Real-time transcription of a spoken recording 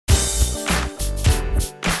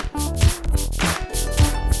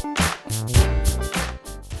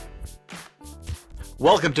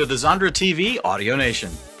Welcome to the Zondra TV Audio Nation,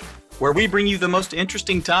 where we bring you the most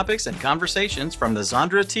interesting topics and conversations from the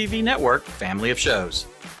Zondra TV network family of shows.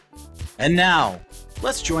 And now,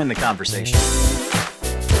 let's join the conversation.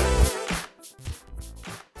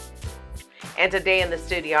 And today in the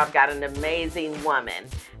studio, I've got an amazing woman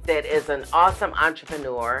that is an awesome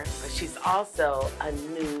entrepreneur, but she's also a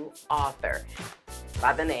new author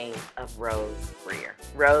by the name of Rose Greer.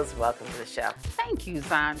 Rose, welcome to the show. Thank you,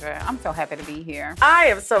 Zondra. I'm so happy to be here. I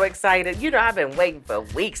am so excited. You know, I've been waiting for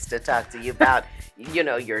weeks to talk to you about,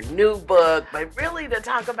 your new book, but really to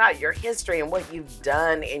talk about your history and what you've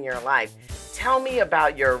done in your life. Tell me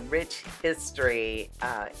about your rich history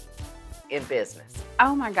in business.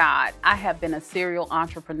 Oh my God. I have been a serial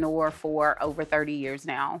entrepreneur for over 30 years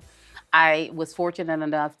now. I was fortunate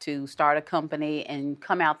enough to start a company and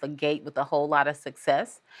come out the gate with a whole lot of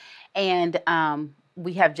success. And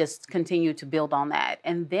we have just continued to build on that.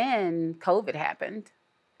 And then COVID happened.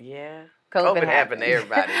 Yeah. COVID happened to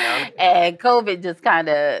everybody, don't it? And COVID just kind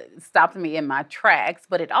of stopped me in my tracks,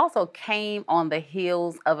 but it also came on the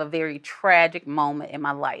heels of a very tragic moment in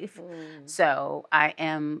my life. So I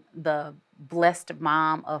am the blessed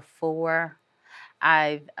mom of 4.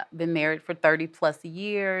 I've been married for 30 plus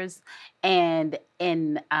years, and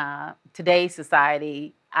in today's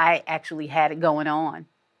society, I actually had it going on.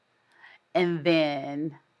 And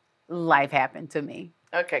then life happened to me.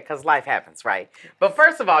 Okay, because life happens, right? But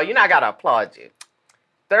first of all, I got to applaud you.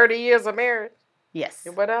 30 years of marriage? Yes.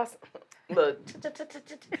 What else? Look,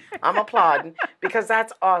 I'm applauding because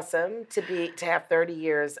that's awesome to have 30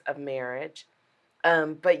 years of marriage.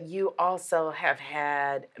 But you also have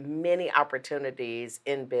had many opportunities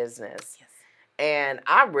in business. Yes. And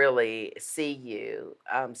I really see you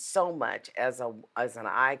so much as an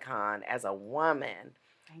icon, as a woman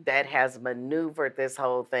that has maneuvered this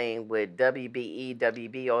whole thing with WBE,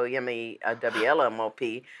 WBOME,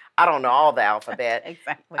 WLMOP. I don't know all the alphabet.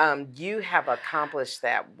 Exactly. You have accomplished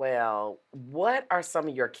that well. What are some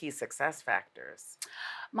of your key success factors?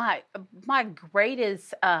 My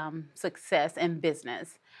greatest success in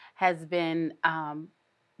business has been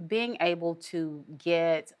being able to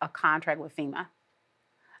get a contract with FEMA.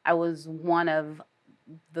 I was one of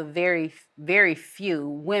the very, very few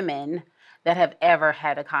women that have ever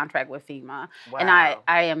had a contract with FEMA. Wow. And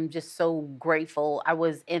I am just so grateful. I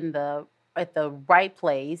was at the right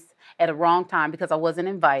place at a wrong time because I wasn't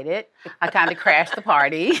invited. I kind of crashed the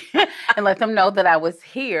party and let them know that I was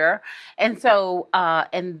here. And so,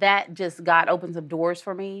 and that just, God opened some doors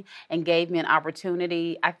for me and gave me an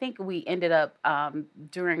opportunity. I think we ended up,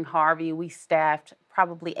 during Harvey, we staffed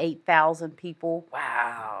probably 8,000 people.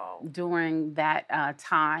 Wow. During that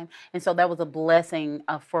time. And so that was a blessing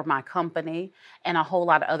for my company and a whole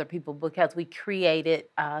lot of other people because we created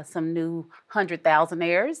some new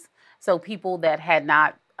 100,000aires. So people that had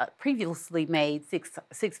not previously made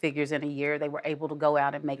six figures in a year, they were able to go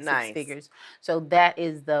out and make Nice. 6 figures. So that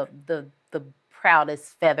is the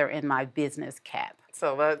proudest feather in my business cap.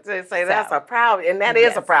 So they say that's a proud, and that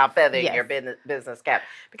is a proud feather in your business cap.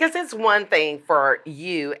 Because it's one thing for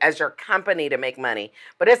you as your company to make money,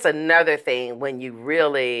 but it's another thing when you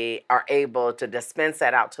really are able to dispense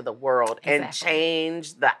that out to the world and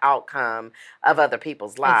change the outcome of other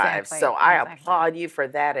people's lives. So I applaud you for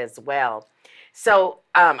that as well. So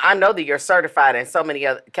I know that you're certified in so many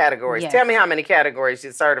other categories. Yes. Tell me how many categories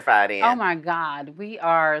you're certified in. Oh my God, we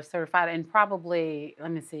are certified in probably,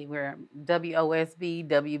 let me see, we're WOSB,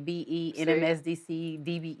 WBE, NMSDC,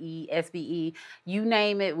 DBE, SBE, you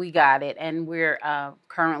name it, we got it. And we're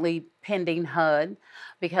currently pending HUD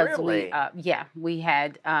because we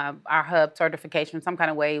had our HUD certification some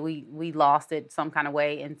kind of way. We lost it some kind of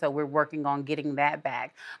way, and so we're working on getting that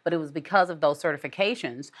back. But it was because of those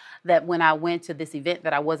certifications that when I went to this event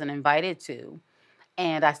that I wasn't invited to,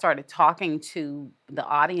 and I started talking to the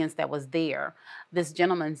audience that was there, this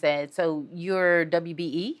gentleman said, "So you're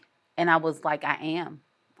WBE?" And I was like, I am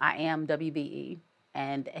WBE.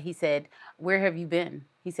 And he said, "Where have you been?"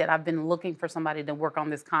 He said, "I've been looking for somebody to work on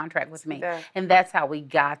this contract with me." And that's how we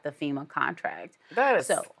got the FEMA contract. That is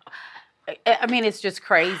so. I mean, it's just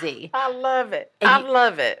crazy. I love it. I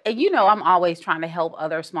love it. And I'm always trying to help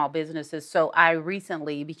other small businesses. So I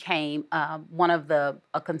recently became a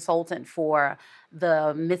consultant for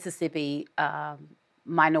the Mississippi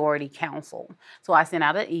Minority Council. So I sent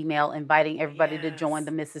out an email inviting everybody to join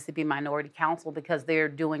the Mississippi Minority Council because they're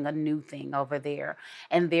doing a new thing over there.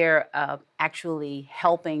 And they're actually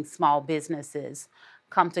helping small businesses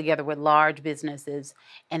come together with large businesses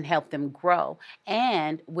and help them grow.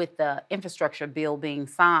 And with the infrastructure bill being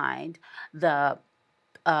signed, the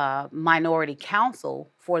minority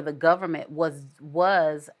council for the government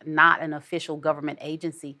was not an official government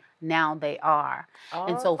agency. Now they are.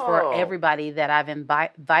 And so for everybody that I've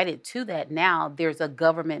invited to that, now there's a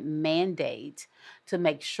government mandate to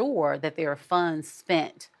make sure that there are funds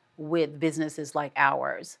spent with businesses like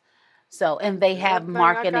ours. So, and they have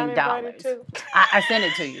marketing dollars. I sent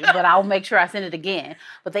it to you, but I'll make sure I send it again.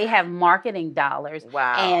 But they have marketing dollars.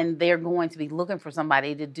 Wow. And they're going to be looking for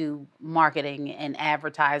somebody to do marketing and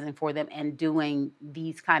advertising for them and doing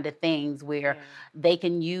these kind of things where they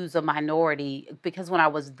can use a minority. Because when I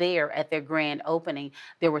was there at their grand opening,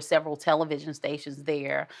 there were several television stations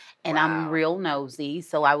there. And I'm real nosy.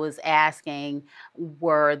 So I was asking,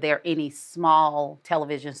 were there any small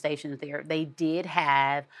television stations there? They did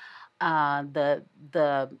have the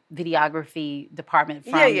videography department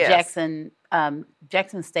from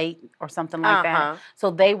Jackson State or something like that. So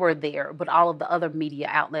they were there, but all of the other media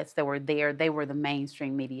outlets that were there, they were the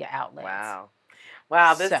mainstream media outlets.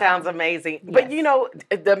 Wow, this sounds amazing. Yes. But you know,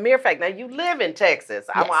 the mere fact, now you live in Texas.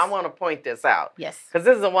 Yes. I want to point this out. Yes. Because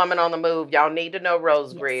this is a woman on the move. Y'all need to know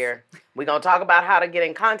Rose Greer. We're going to talk about how to get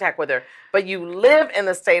in contact with her. But you live in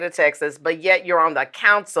the state of Texas, but yet you're on the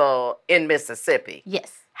council in Mississippi.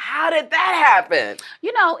 Yes. How did that happen?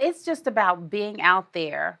 You know, it's just about being out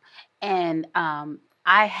there. And I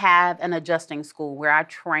have an adjusting school where I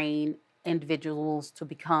train individuals to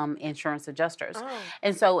become insurance adjusters.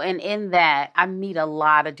 And so, and in that, I meet a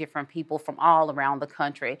lot of different people from all around the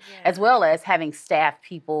country, as well as having staff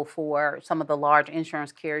people for some of the large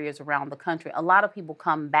insurance carriers around the country. A lot of people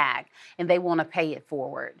come back and they want to pay it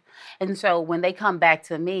forward. And so when they come back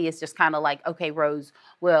to me, it's just kind of like, okay, Rose,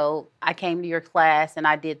 well, I came to your class and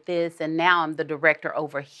I did this, and now I'm the director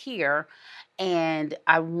over here. And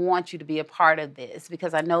I want you to be a part of this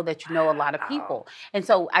because I know that you know a lot of people. And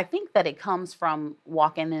so I think that it comes from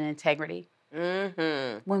walking in integrity.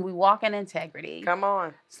 Mm-hmm. When we walk in integrity, come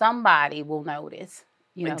on, somebody will notice.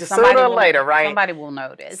 You know, sooner or later, right? Somebody will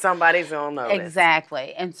notice. Somebody's gonna notice.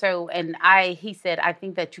 Exactly. And so, and he said, I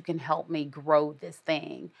think that you can help me grow this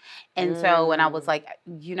thing. And so, and I was like,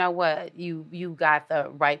 you know what? You got the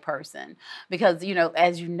right person. Because, you know,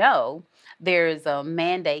 as you know, there's a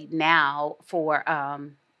mandate now for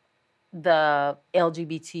the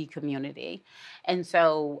LGBT community. And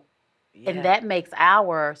so, and that makes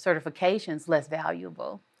our certifications less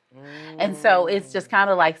valuable. And so it's just kind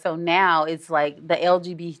of like, so now it's like the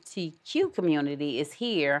LGBTQ community is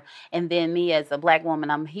here, and then me as a Black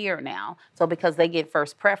woman, I'm here now. So because they get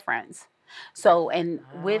first preference. So, and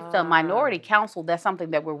with the minority council, that's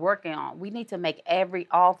something that we're working on. We need to make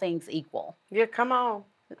all things equal. Yeah, come on.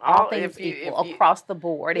 All things equal across the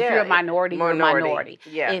board. If you're a minority, you're a minority.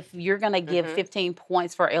 Yeah. If you're going to give 15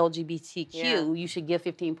 points for LGBTQ, you should give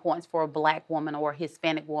 15 points for a Black woman or a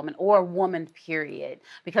Hispanic woman or a woman, period,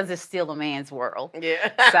 because it's still a man's world. Yeah.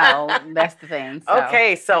 So that's the thing. So.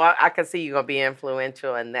 Okay, so I can see you're going to be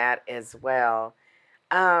influential in that as well.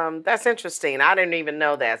 That's interesting. I didn't even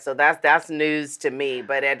know that. So that's news to me.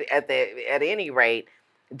 But at any rate,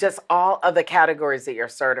 just all of the categories that you're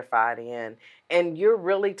certified in. And you're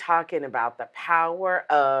really talking about the power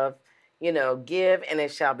of, you know, give and it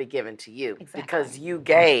shall be given to you. Exactly. Because you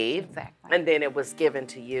gave Exactly. and then it was given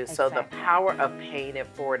to you. Exactly. So the power of paying it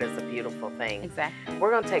forward is a beautiful thing. Exactly.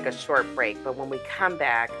 We're going to take a short break, but when we come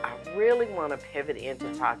back, I really want to pivot into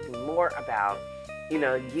talking more about, you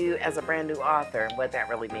know, you as a brand new author and what that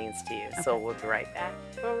really means to you. Okay. So we'll be right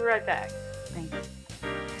back. Thank you.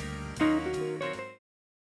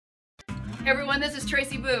 Hey everyone, this is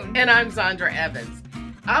Tracy Boone. And I'm Zondra Evans.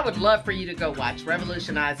 I would love for you to go watch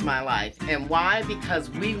Revolutionize My Life. And why? Because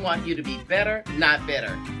we want you to be better, not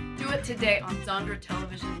bitter. Do it today on Zondra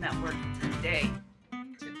Television Network today.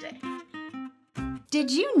 Did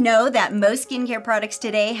you know that most skincare products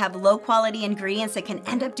today have low-quality ingredients that can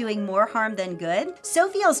end up doing more harm than good?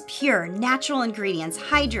 Sofiel's pure, natural ingredients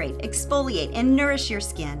hydrate, exfoliate, and nourish your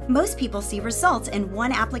skin. Most people see results in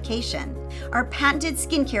one application. Our patented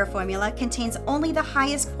skincare formula contains only the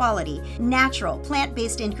highest quality, natural,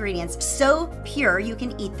 plant-based ingredients so pure you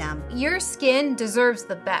can eat them. Your skin deserves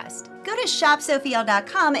the best. Go to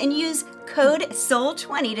shopsofiel.com and use code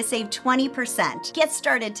SOUL20 to save 20%. Get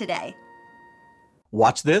started today.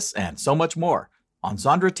 Watch this and so much more on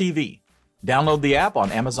Zondra TV. Download the app on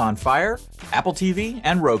Amazon Fire, Apple TV,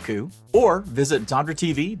 and Roku, or visit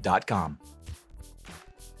ZondraTV.com.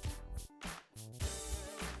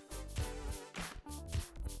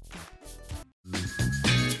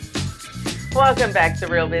 Welcome back to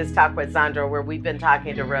Real Biz Talk with Zondra, where we've been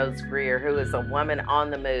talking to Rose Greer, who is a woman on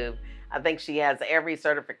the move. I think she has every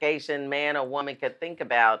certification man or woman could think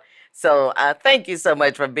about. So thank you so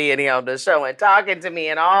much for being here on the show and talking to me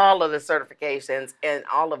and all of the certifications and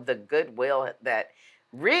all of the goodwill that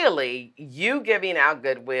really you giving out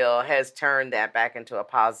goodwill has turned that back into a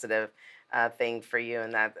positive thing for you,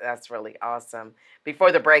 and that's really awesome.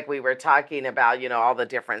 Before the break, we were talking about all the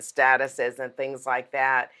different statuses and things like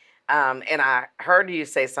that. And I heard you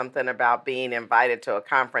say something about being invited to a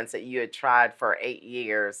conference that you had tried for 8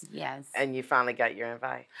 years. Yes. And you finally got your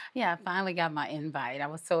invite. Yeah, I finally got my invite. I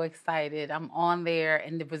was so excited. I'm on there,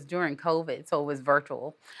 and it was during COVID, so it was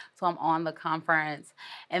virtual. So I'm on the conference.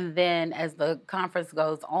 And then as the conference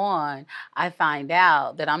goes on, I find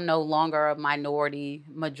out that I'm no longer a minority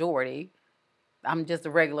majority. I'm just a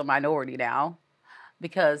regular minority now,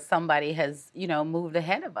 because somebody has, moved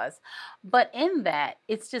ahead of us. But in that,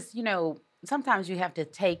 it's just, sometimes you have to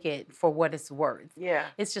take it for what it's worth. Yeah.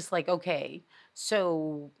 It's just like, okay,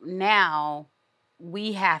 so now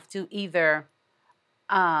we have to either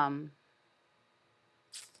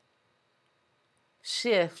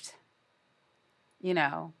shift,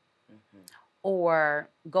 or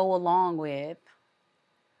go along with,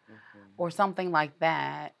 or something like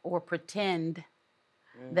that, or pretend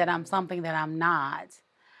that I'm something that I'm not,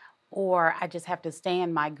 or I just have to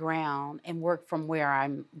stand my ground and work from where I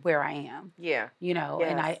am. Yeah.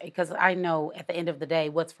 And because I know at the end of the day,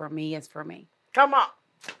 what's for me is for me. Come on.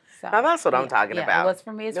 So, now that's what I'm talking about. What's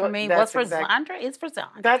for me is for me. What's for Zondra is for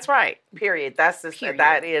Zondra. That's right. Period.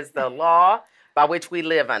 That is the law by which we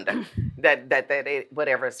live under.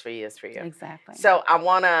 Whatever is for you is for you. Exactly. So I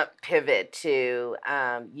want to pivot to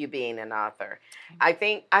you being an author. I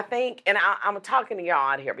think, and I'm talking to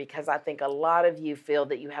y'all out here because I think a lot of you feel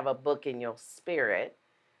that you have a book in your spirit,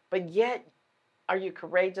 but yet are you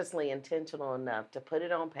courageously intentional enough to put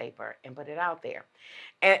it on paper and put it out there?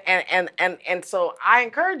 And so I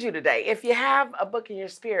encourage you today, if you have a book in your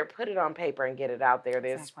spirit, put it on paper and get it out there.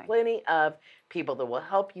 There's plenty of people that will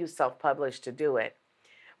help you self-publish to do it.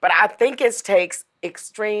 But I think it takes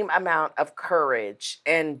extreme amount of courage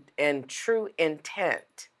and true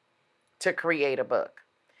intent to create a book.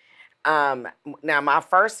 Now, my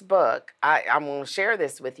first book, I'm going to share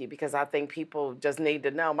this with you because I think people just need to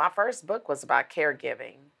know. My first book was about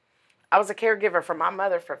caregiving. I was a caregiver for my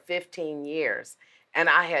mother for 15 years, and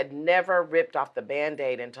I had never ripped off the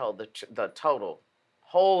Band-Aid and told the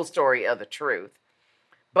whole story of the truth.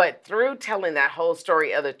 But through telling that whole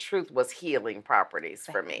story of the truth was healing properties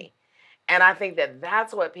for me. And I think that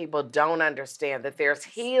that's what people don't understand, that there's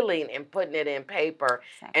healing in putting it in paper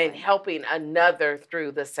and helping another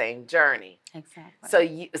through the same journey.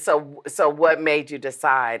 Exactly. So what made you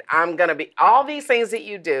decide, I'm going to be, all these things that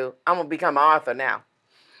you do, I'm going to become an author now?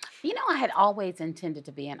 I had always intended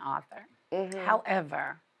to be an author. Mm-hmm.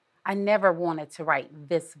 However, I never wanted to write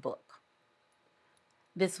this book.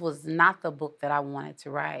 This was not the book that I wanted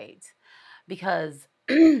to write because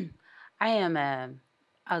I am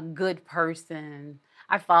a good person.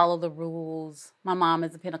 I follow the rules. My mom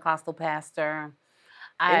is a Pentecostal pastor.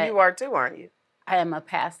 And you are too, aren't you? I am a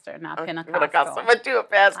pastor, not Pentecostal. But you're a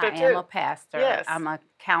pastor too. I am a pastor. Yes. I'm a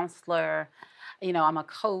counselor. I'm a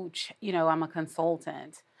coach. I'm a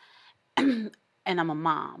consultant. And I'm a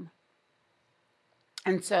mom.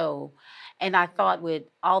 And I thought with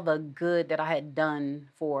all the good that I had done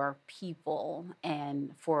for people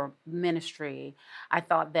and for ministry, I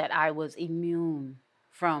thought that I was immune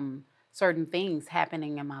from certain things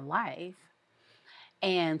happening in my life.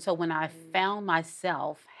 And so when I found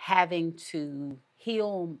myself having to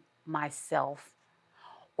heal myself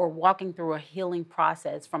or walking through a healing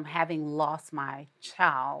process from having lost my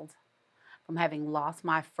child, from having lost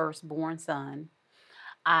my firstborn son,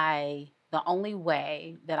 the only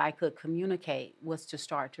way that I could communicate was to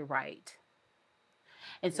start to write.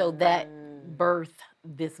 And so that birthed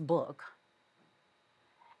this book.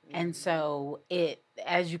 And so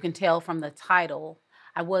as you can tell from the title,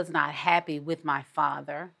 I was not happy with my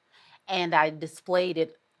father. And I displayed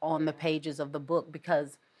it on the pages of the book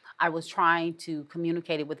because I was trying to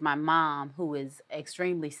communicate it with my mom, who is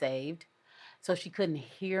extremely saved. So she couldn't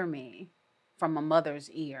hear me from a mother's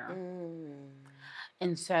ear.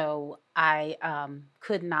 And so I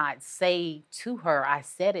could not say to her, I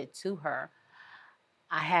said it to her,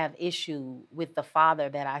 I have issue with the father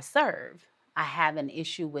that I serve. I have an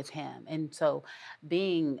issue with him. And so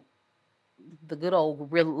being the good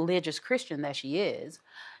old religious Christian that she is,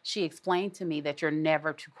 she explained to me that you're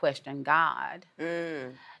never to question God.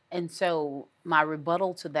 And so my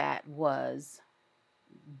rebuttal to that was,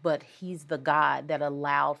 but he's the God that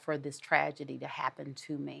allowed for this tragedy to happen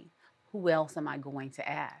to me. Who else am I going to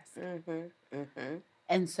ask?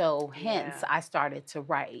 And so hence I started to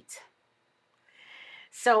write.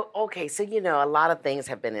 So, okay, so a lot of things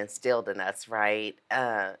have been instilled in us, right?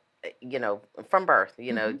 From birth,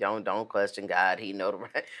 don't question God. He know the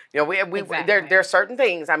right. We Exactly. there's certain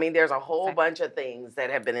things. I mean, there's a whole Exactly. bunch of things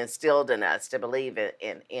that have been instilled in us to believe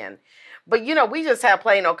in. But we just had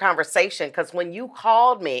plain old conversation because when you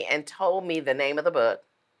called me and told me the name of the book,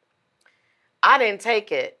 I didn't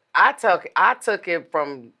take it. I took it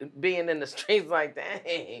from being in the streets like,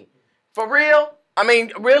 dang, for real? I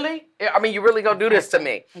mean, really? I mean, you really gonna do this to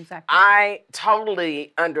me? Exactly. I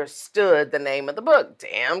totally understood the name of the book.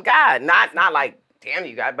 Damn God. Not like, damn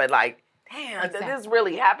you God, but like, damn, did this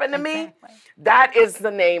really happen to me? That is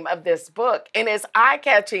the name of this book. And it's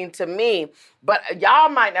eye-catching to me, but y'all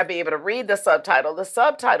might not be able to read the subtitle. The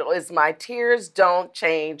subtitle is My Tears Don't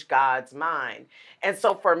Change God's Mind. And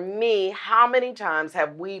so for me, how many times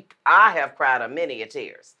I have cried a many a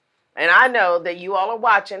tears. And I know that you all are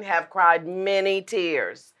watching have cried many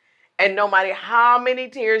tears. And no matter how many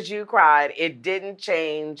tears you cried, it didn't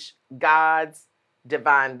change God's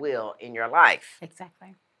divine will in your life.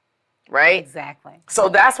 Exactly. Right? Exactly. So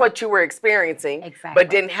that's what you were experiencing, Exactly. but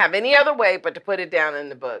didn't have any other way but to put it down in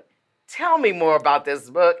the book. Tell me more about this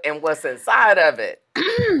book and what's inside of it.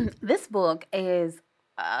 This book is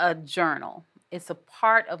a journal. It's a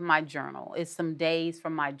part of my journal. It's some days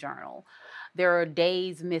from my journal. There are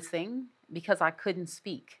days missing because I couldn't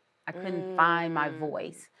speak. I couldn't find my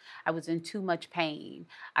voice. I was in too much pain.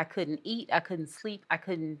 I couldn't eat. I couldn't sleep. I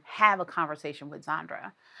couldn't have a conversation with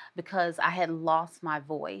Zondra because I had lost my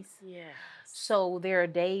voice. Yes. So there are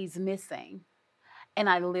days missing. And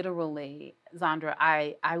I literally, Zondra,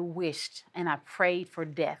 I wished and I prayed for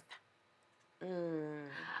death.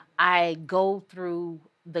 I go through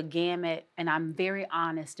the gamut, and I'm very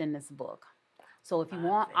honest in this book. So if you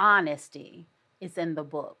want honesty, it's in the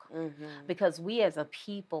book. Because we as a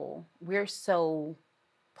people, we're so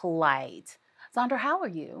polite. Zondra, how are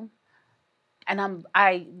you? And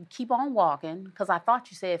I keep on walking because I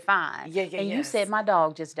thought you said fine. And you said my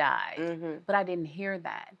dog just died. But I didn't hear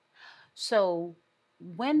that. So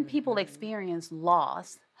when people experience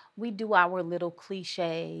loss, we do our little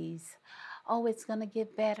cliches. Oh, it's going to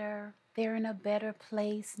get better. They're in a better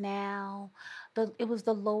place now. It was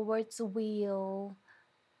the Lord's will.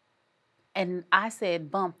 And I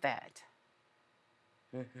said, bump that.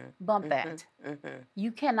 Bump that.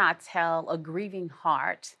 You cannot tell a grieving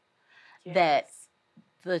heart that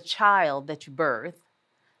the child that you birth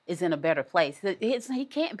is in a better place. He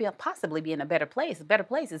can't possibly be in a better place. A better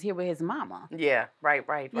place is here with his mama. Yeah, right.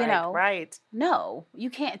 Right. No, you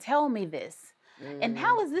can't tell me this. And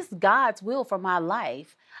how is this God's will for my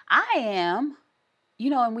life? I am,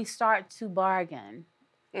 and we start to bargain.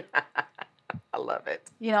 I love it.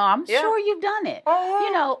 I'm sure you've done it.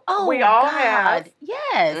 We all have.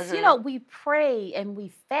 Yes. We pray and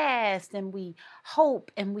we fast and we hope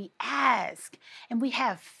and we ask and we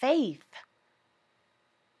have faith.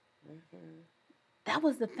 That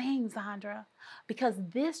was the thing, Zondra, because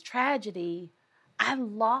this tragedy, I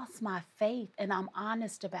lost my faith, and I'm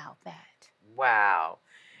honest about that. Wow.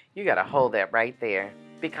 You got to hold that right there,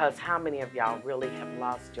 because how many of y'all really have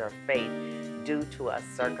lost your faith due to a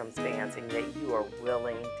circumstance and yet you are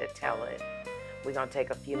willing to tell it? We're going to take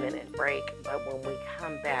a few minute break, but when we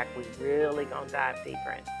come back, we really going to dive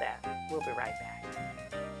deeper into that. We'll be right back.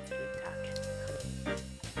 Keep talking.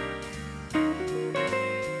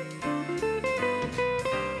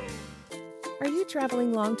 Are you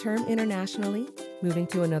traveling long-term internationally? Moving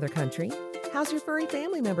to another country? How's your furry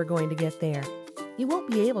family member going to get there? You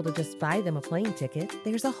won't be able to just buy them a plane ticket.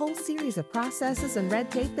 There's a whole series of processes and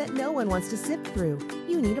red tape that no one wants to sift through.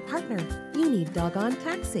 You need a partner. You need Doggone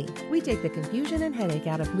Taxi. We take the confusion and headache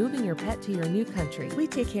out of moving your pet to your new country. We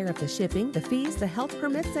take care of the shipping, the fees, the health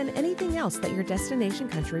permits, and anything else that your destination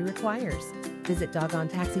country requires. Visit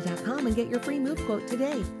doggonetaxi.com and get your free move quote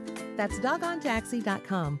today. That's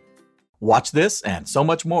doggonetaxi.com. Watch this and so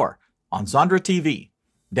much more on Zondra TV.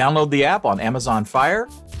 Download the app on Amazon Fire,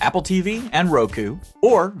 Apple TV, and Roku,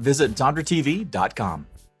 or visit ZondraTV.com.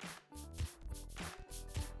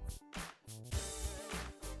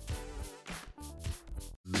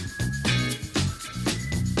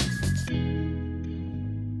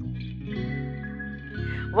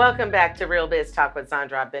 Welcome back to Real Biz Talk with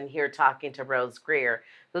Zondra. I've been here talking to Rose Greer,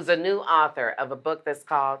 who's a new author of a book that's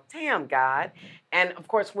called Damn God. And of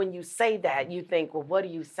course, when you say that, you think, well, what are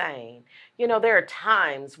you saying? There are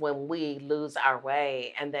times when we lose our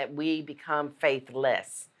way and that we become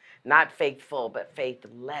faithless, not faithful, but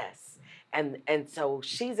faithless. And so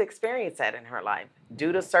she's experienced that in her life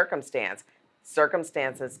due to circumstance.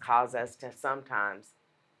 Circumstances cause us to sometimes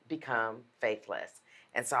become faithless.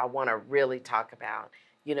 And so I want to really talk about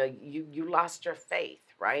you lost your faith,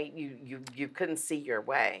 right? You couldn't see your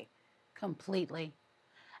way. Completely.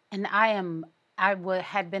 And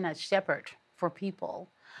had been a shepherd for people.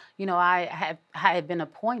 I had been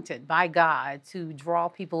appointed by God to draw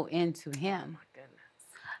people into Him. Oh my goodness.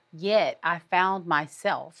 Yet I found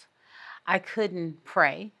myself. I couldn't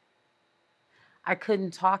pray. I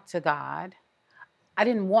couldn't talk to God. I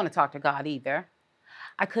didn't want to talk to God either.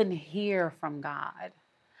 I couldn't hear from God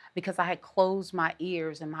because I had closed my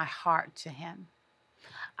ears and my heart to Him.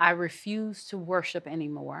 I refused to worship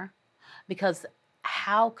anymore because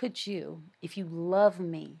how could you, if you love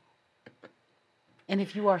me, and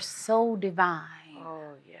if you are so divine,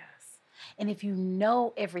 oh yes, and if you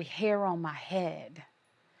know every hair on my head,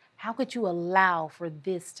 how could you allow for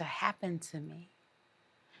this to happen to me?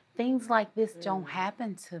 Things like this don't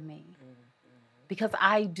happen to me because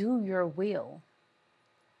I do your will.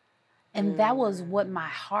 And that was what my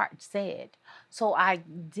heart said. So I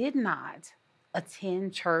did not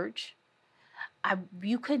attend church.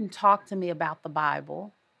 You couldn't talk to me about the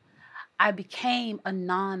Bible. I became a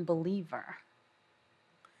non-believer.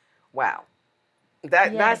 Wow.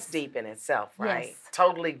 That's deep in itself, right? Yes.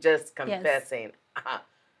 Totally just confessing. Yes.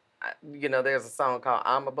 There's a song called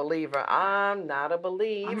 "I'm a Believer." I'm not a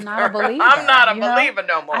believer. I'm not a believer. I'm not a believer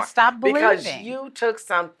no more. I stopped believing because you took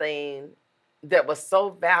something that was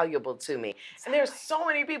so valuable to me. Exactly. And there's so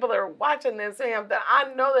many people that are watching this, Sam, that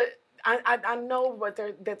I know that I know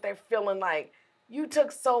that they're feeling like you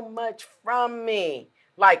took so much from me.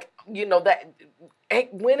 Like that.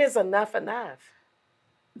 When is enough enough?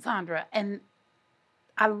 Zondra, and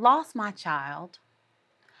I lost my child,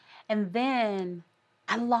 and then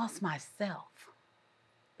I lost myself.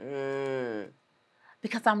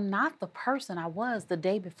 Because I'm not the person I was the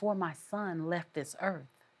day before my son left this earth.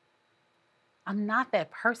 I'm not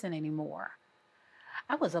that person anymore.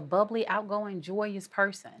 I was a bubbly, outgoing, joyous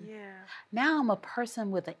person. Yeah. Now I'm a person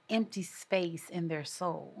with an empty space in their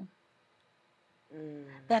soul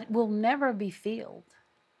that will never be filled.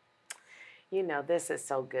 This is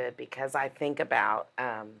so good because I think about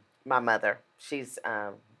my mother. She's,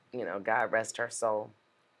 God rest her soul.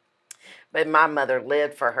 But my mother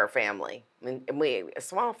lived for her family. And a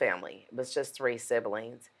small family. It was just 3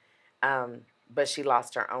 siblings. But she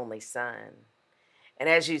lost her only son. And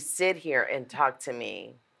as you sit here and talk to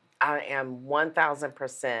me, I am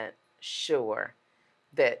 1,000% sure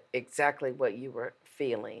that exactly what you were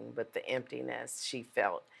feeling with the emptiness she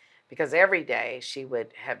felt. Because every day she would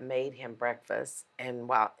have made him breakfast, and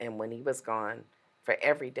when he was gone, for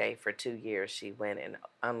every day for 2 years, she went and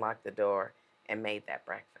unlocked the door and made that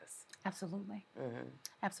breakfast. Absolutely. Mm-hmm.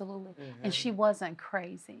 Absolutely. Mm-hmm. And she wasn't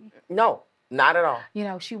crazy. No, not at all.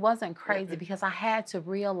 She wasn't crazy because I had to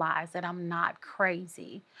realize that I'm not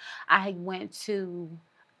crazy. I went to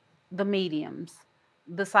the mediums,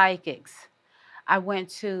 the psychics. I went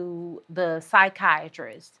to the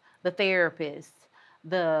psychiatrist, the therapist,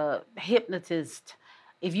 the hypnotist.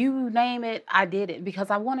 If you name it, I did it because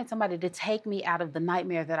I wanted somebody to take me out of the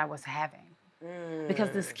nightmare that I was having. Because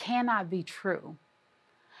this cannot be true.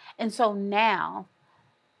 And so now,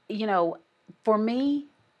 for me,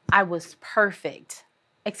 I was perfect,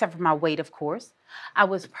 except for my weight, of course. I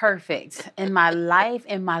was perfect in my life,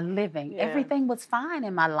 in my living. Yeah. Everything was fine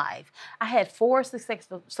in my life. I had 4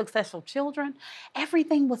 successful children.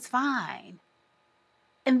 Everything was fine.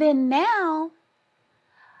 And then now,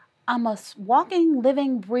 I'm a walking,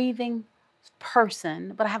 living, breathing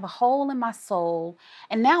person, but I have a hole in my soul.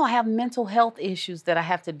 And now I have mental health issues that I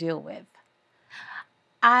have to deal with.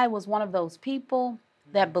 I was one of those people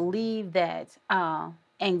that believed that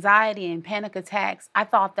anxiety and panic attacks, I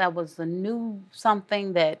thought that was a new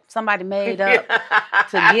something that somebody made up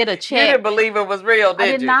to get a check. You didn't believe it was real, did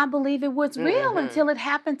you? I did not believe it was real until it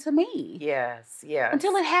happened to me. Yes.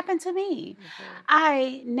 Until it happened to me.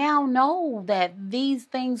 I now know that these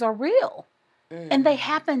things are real. And they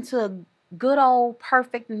happen to good old,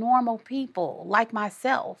 perfect, normal people like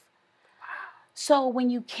myself. So when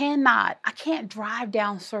I can't drive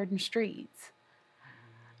down certain streets.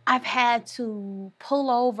 I've had to pull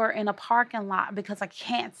over in a parking lot because I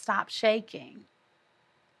can't stop shaking.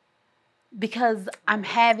 Because I'm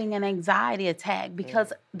having an anxiety attack.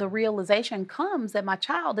 Because the realization comes that my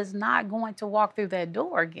child is not going to walk through that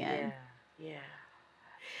door again. Yeah.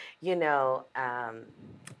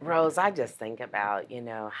 Rose, I just think about,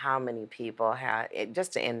 how many people had,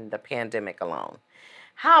 just in the pandemic alone,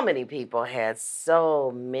 how many people had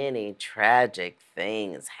so many tragic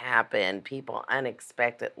things happen, people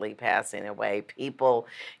unexpectedly passing away, people,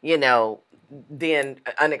 then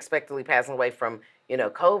unexpectedly passing away from,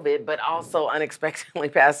 COVID, but also unexpectedly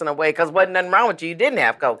passing away because wasn't nothing wrong with you. You didn't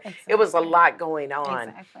have COVID. Exactly. It was a lot going on.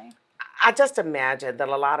 Exactly. I just imagine that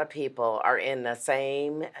a lot of people are in the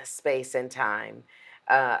same space and time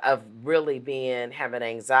of really having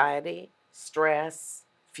anxiety, stress,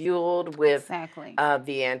 fueled with Exactly.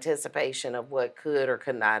 the anticipation of what could or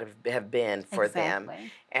could not have been for them.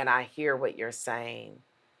 And I hear what you're saying.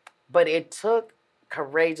 But it took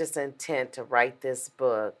courageous intent to write this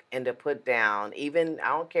book and to put down, even, I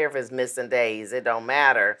don't care if it's missing days, it don't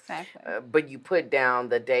matter. Exactly. But you put down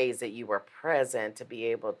the days that you were present to be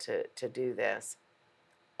able to do this.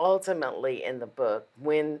 Ultimately, in the book,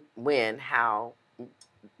 how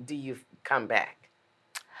do you come back?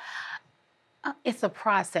 It's a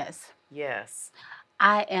process. Yes.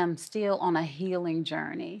 I am still on a healing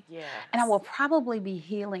journey. Yes. And I will probably be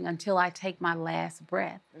healing until I take my last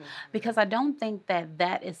breath. Because I don't think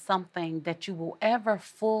that is something that you will ever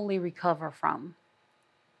fully recover from.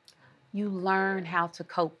 You learn how to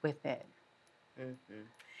cope with it.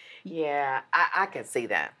 Yeah, I can see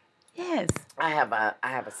that. Yes. I have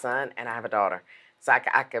a son and I have a daughter. So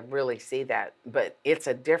I could really see that. But it's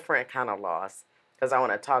a different kind of loss. Because I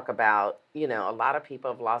want to talk about, a lot of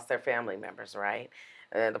people have lost their family members, right?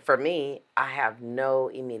 For me, I have no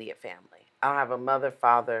immediate family. I don't have a mother,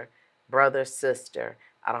 father, brother, sister.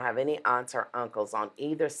 I don't have any aunts or uncles on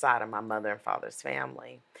either side of my mother and father's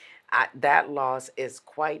family. That loss is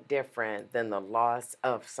quite different than the loss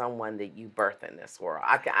of someone that you birth in this world.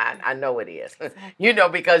 I know it is.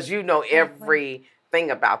 Because you know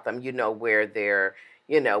everything about them. You know where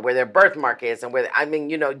their birthmark is and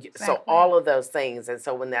so all of those things. And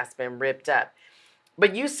so when that's been ripped up.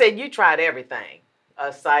 But you said you tried everything.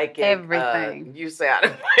 A psychic. Everything. You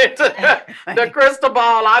said the crystal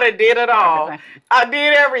ball, I done did it all. Everything. I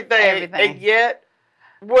did everything. And yet,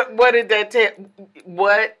 what did that tell?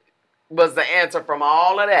 What was the answer from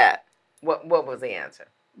all of that? What was the answer?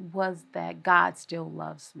 Was that God still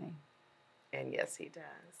loves me. And yes, he does.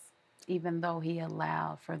 Even though he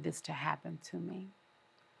allowed for this to happen to me.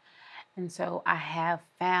 And so I have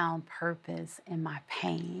found purpose in my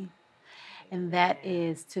pain. And that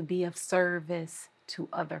is to be of service to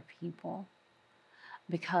other people.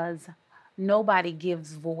 Because nobody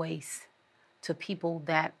gives voice to people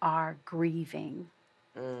that are grieving.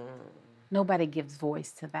 Nobody gives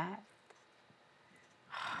voice to that.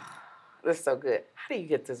 That's so good. How do you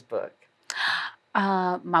get this book?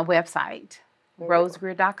 My website,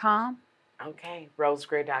 rosegreer.com. Okay,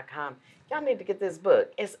 rosegreer.com. Y'all need to get this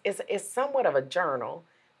book. It's somewhat of a journal,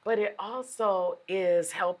 but it also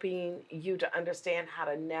is helping you to understand how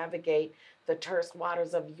to navigate the terse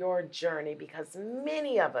waters of your journey because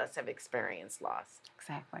many of us have experienced loss.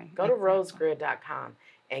 Exactly. Go to rosegreer.com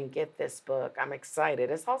and get this book. I'm excited.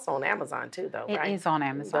 It's also on Amazon too, though, right? It is on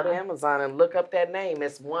Amazon. Go to Amazon and look up that name.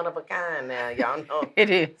 It's one of a kind now. Y'all know. It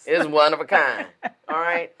is. It's one of a kind. All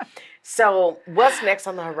right. So what's next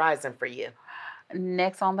on the horizon for you?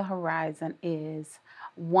 Next on the horizon is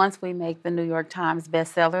once we make the New York Times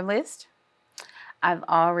bestseller list. I've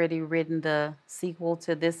already written the sequel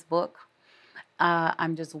to this book.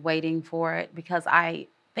 I'm just waiting for it because I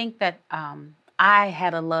think that I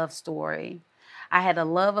had a love story. I had a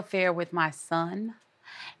love affair with my son,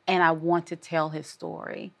 and I want to tell his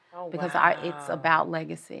story because it's about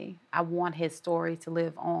legacy. I want his story to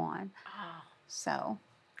live on. So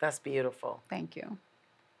that's beautiful. Thank you.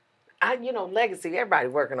 Legacy, everybody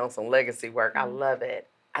working on some legacy work. I love it.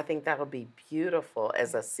 I think that'll be beautiful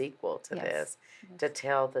as a sequel to this, to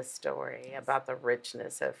tell the story about the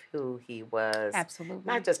richness of who he was. Absolutely.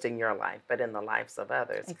 Not just in your life, but in the lives of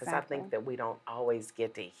others. Because I think that we don't always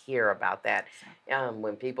get to hear about that.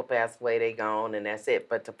 When people pass away, they gone and that's it.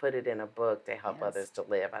 But to put it in a book to help others to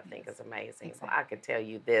live, I think is amazing. Well, I can tell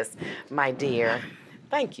you this, my dear.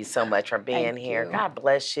 Thank you so much for being here. God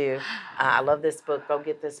bless you. I love this book. Go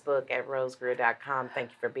get this book at rosegreer.com. Thank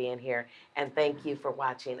you for being here. And thank you for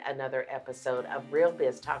watching another episode of Real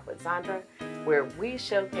Biz Talk with Zondra, where we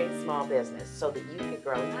showcase small business so that you can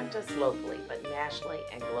grow not just locally, but nationally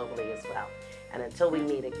and globally as well. And until we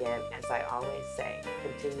meet again, as I always say,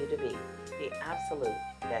 continue to be the absolute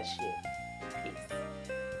best you.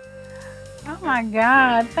 Peace. Oh my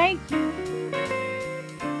God, thank you.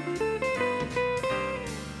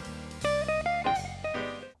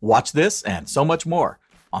 Watch this and so much more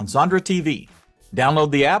on Zondra TV. Download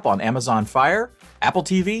the app on Amazon Fire, Apple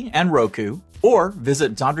TV, and Roku, or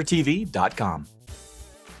visit ZondraTV.com.